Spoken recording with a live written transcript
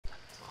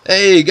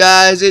Hey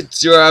guys,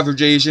 it's your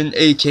average Asian,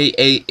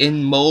 aka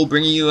Inmo,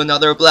 bringing you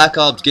another Black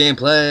Ops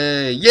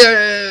gameplay.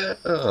 Yeah!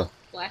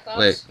 Black Ops?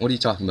 Wait, what are you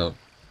talking about?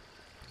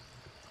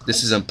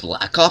 This isn't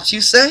Black Ops,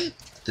 you say?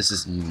 This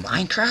is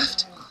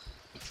Minecraft?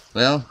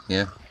 Well,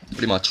 yeah,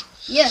 pretty much.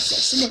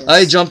 Yes, it is.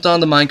 I jumped on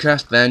the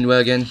Minecraft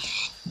bandwagon.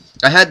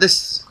 I had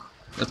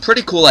a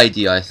pretty cool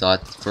idea, I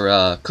thought, for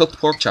a cooked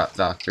pork chop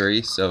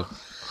factory, so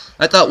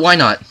I thought, why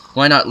not?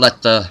 Why not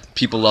let the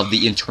people of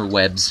the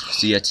interwebs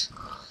see it?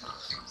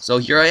 So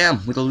here I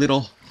am with a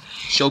little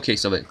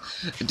showcase of it.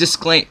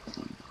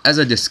 As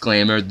a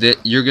disclaimer, that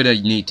you're gonna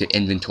need to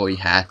inventory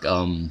hack.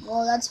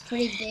 Well, that's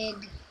pretty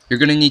big. You're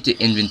gonna need to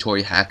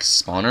inventory hack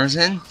spawners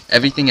in.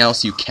 Everything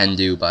else you can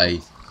do by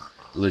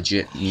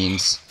legit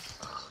means.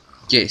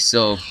 Okay,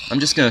 so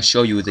I'm just gonna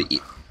show you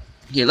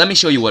let me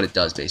show you what it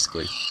does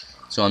basically.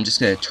 So I'm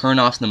just gonna turn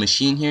off the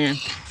machine here.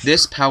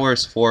 This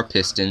powers 4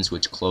 pistons,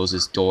 which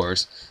closes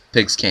doors.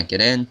 Pigs can't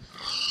get in.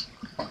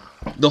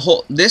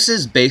 This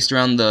is based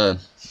around the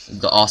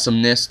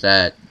awesomeness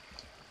that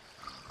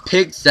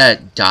pigs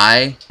that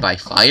die by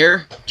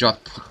fire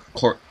drop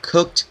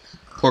cooked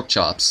pork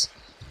chops.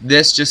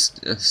 This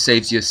just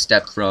saves you a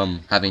step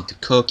from having to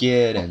cook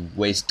it and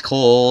waste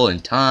coal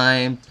and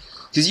time,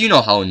 because you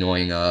know how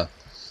annoying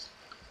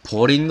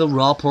putting the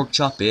raw pork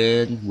chop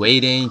in,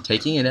 waiting,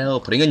 taking it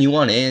out, putting a new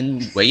one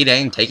in,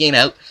 waiting, taking it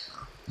out.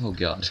 Oh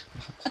god.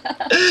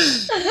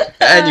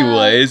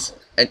 Anyways,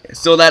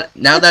 so that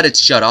now that it's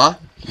shut off,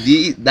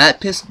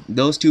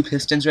 those 2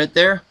 pistons right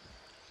there,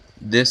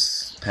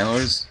 this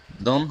powers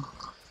them.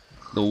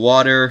 The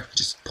water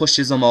just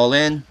pushes them all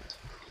into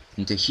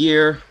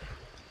here.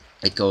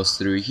 It goes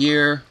through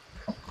here.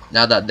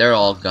 Now that they're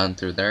all gone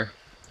through there,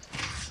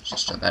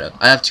 just shut that up.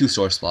 I have 2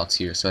 source blocks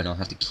here, so I don't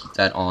have to keep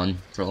that on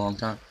for a long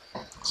time.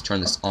 Let's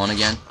turn this on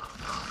again.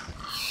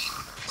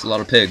 It's a lot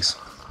of pigs.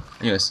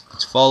 Anyways,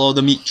 let's follow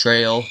the meat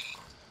trail.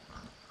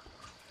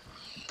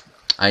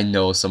 I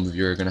know some of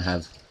you are gonna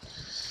have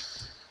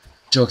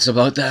jokes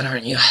about that,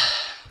 aren't you?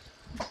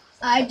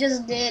 I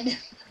just did.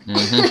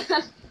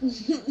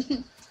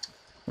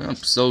 Well,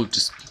 so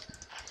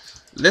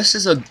this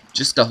is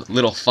just a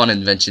little fun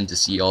invention to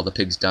see all the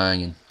pigs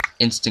dying and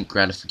instant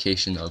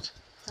gratification of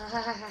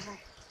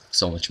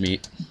so much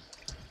meat.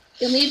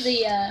 You'll need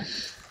the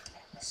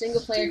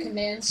single player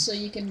commands so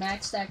you can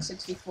max stack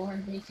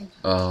 64 bacon.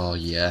 Oh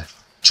yeah,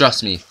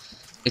 trust me,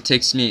 it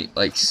takes me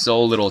like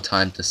so little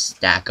time to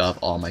stack up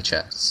all my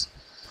chests.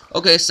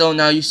 Okay, so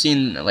now you've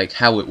seen like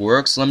how it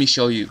works. Let me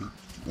show you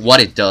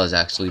what it does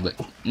actually, but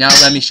now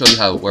let me show you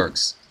how it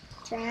works.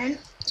 Then?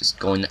 Just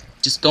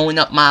going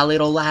up my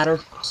little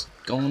ladder. Just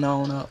going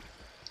on up.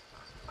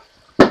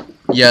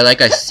 Yeah, like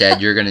I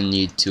said, you're gonna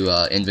need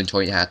to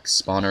inventory hack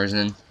spawners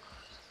in.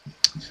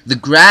 The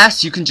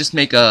grass, you can just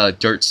make a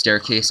dirt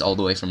staircase all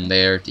the way from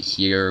there to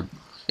here.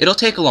 It'll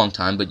take a long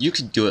time, but you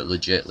could do it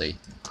legitly.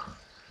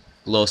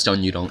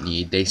 Glowstone you don't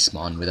need, they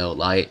spawn without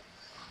light.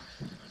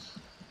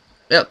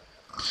 Yep.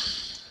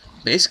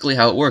 Basically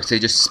how it works, they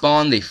just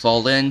spawn, they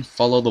fall in,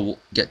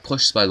 get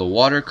pushed by the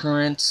water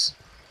currents.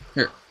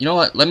 Here, you know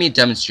what? Let me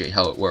demonstrate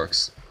how it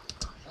works.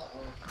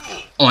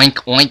 Oink,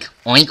 oink,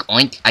 oink,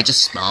 oink. I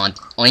just spawned.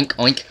 Oink,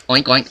 oink,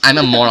 oink, oink. I'm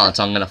a moron,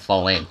 so I'm gonna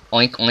fall in.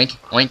 Oink, oink,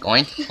 oink,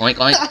 oink, oink,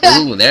 oink.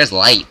 Ooh, there's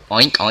light.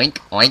 Oink, oink,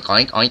 oink,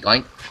 oink, oink,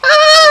 oink.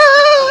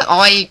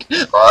 Ah! Oink,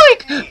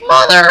 oink,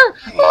 mother.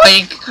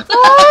 Oink,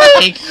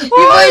 oink,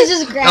 Everybody's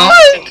just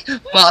grabbing.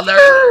 oink, mother.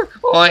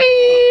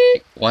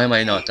 Oink. Why am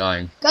I not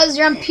dying? Because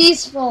you're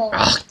unpeaceful.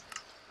 Ugh.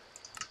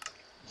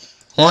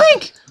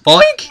 Oink,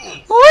 oink,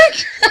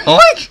 oink,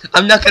 oink.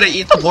 I'm not gonna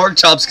eat the pork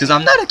chops because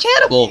I'm not a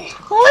cannibal.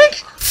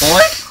 Oink,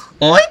 oink,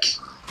 oink.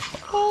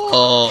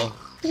 Oh.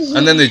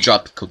 And then they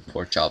drop the cooked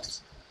pork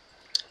chops.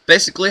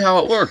 Basically how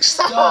it works.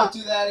 Don't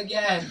do that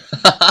again.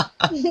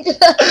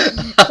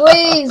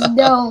 Please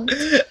don't.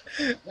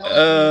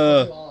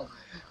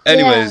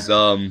 Anyways,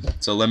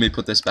 so let me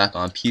put this back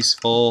on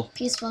peaceful.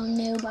 Peaceful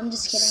noob, I'm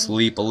just kidding.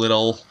 Sleep a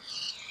little.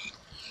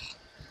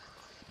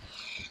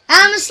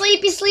 I'm a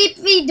sleepy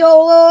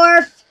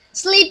dwarf.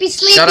 Sleepy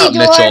Shut up,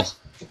 dwarf.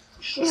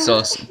 Mitchell.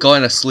 So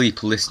going to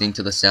sleep listening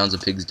to the sounds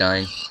of pigs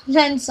dying.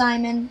 Then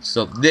Simon.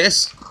 So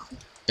this,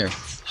 here,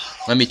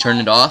 let me turn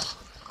it off.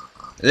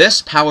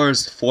 This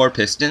powers 4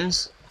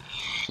 pistons,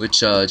 which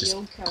just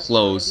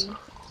close.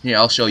 Here,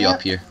 I'll show you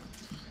up here.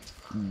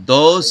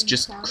 Those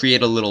just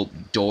create a little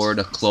door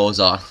to close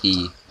off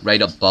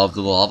right above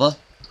the lava.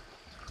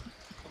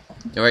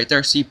 Yeah, right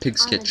there, see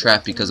pigs get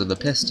trapped because of the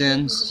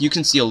pistons. You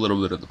can see a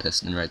little bit of the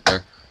piston right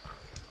there.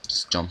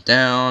 Just jump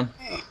down,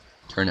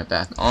 turn it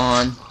back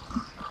on.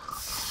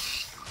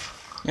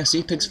 Yeah,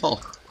 see, pigs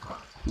fall.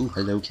 Ooh,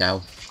 hello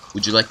cow.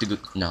 Would you like to go?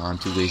 No, I'm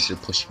too lazy to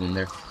push you in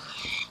there.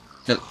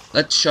 Now,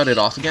 let's shut it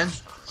off again.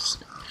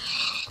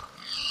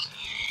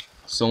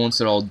 So once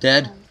they're all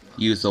dead,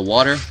 use the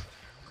water.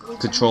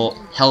 Control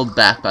held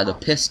back by the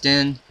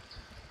piston.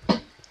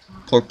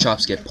 Pork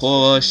chops get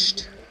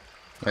pushed.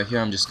 Right here,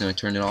 I'm just going to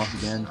turn it off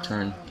again.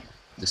 Turn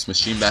this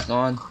machine back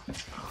on.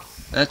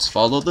 Let's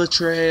follow the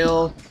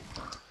trail.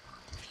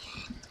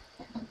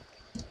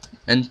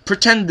 And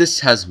pretend this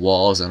has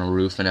walls and a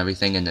roof and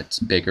everything, and it's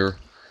bigger.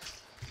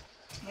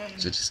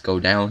 So just go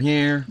down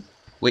here.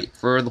 Wait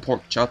for the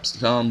pork chops to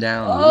come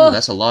down. Oh. Ooh,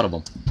 that's a lot of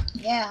them.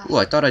 Yeah. Ooh,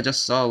 I thought I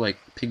just saw like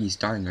piggies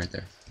dying right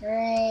there.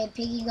 Hooray,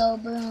 piggy go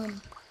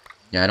boom.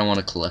 Yeah, I don't want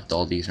to collect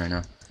all these right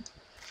now.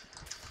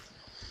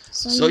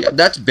 So, So yeah,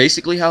 that's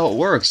basically how it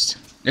works.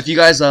 If you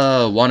guys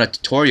want a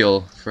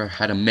tutorial for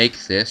how to make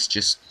this,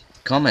 just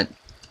comment.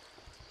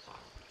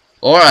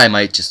 Or I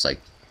might just like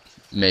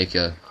make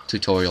a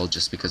tutorial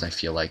just because I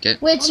feel like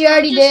it. which you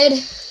already did.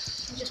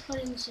 Just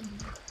put in some.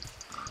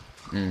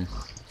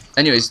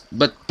 Anyways,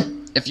 but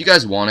if you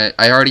guys want it,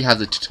 I already have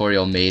the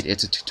tutorial made.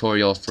 It's a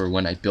tutorial for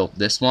when I built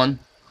this one.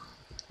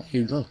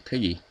 Hey, look,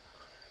 piggy.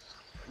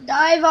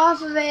 Dive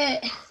off of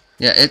it.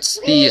 Yeah, it's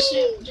the...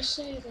 Just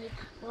say like,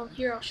 well,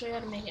 here I'll show you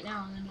how to make it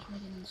now, and then just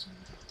make it in some.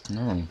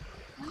 No.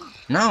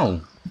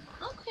 No.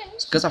 Okay.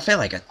 It's because I feel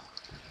like it.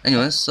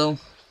 Anyways, so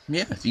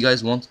yeah, if you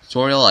guys want the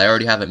tutorial, I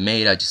already have it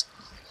made.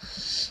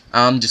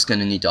 I'm just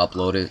gonna need to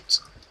upload it.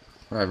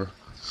 Whatever.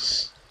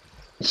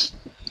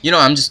 You know,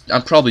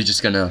 I'm probably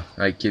just gonna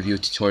like give you a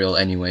tutorial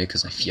anyway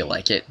because I feel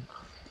like it.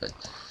 But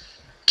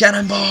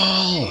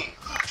cannonball!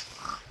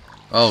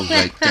 Oh,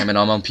 right, damn it,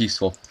 I'm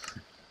unpeaceful.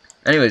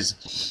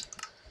 Anyways,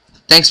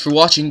 thanks for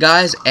watching,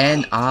 guys,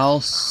 and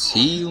I'll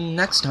see you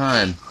next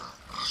time.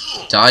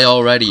 Die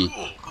already.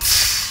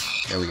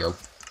 There we go.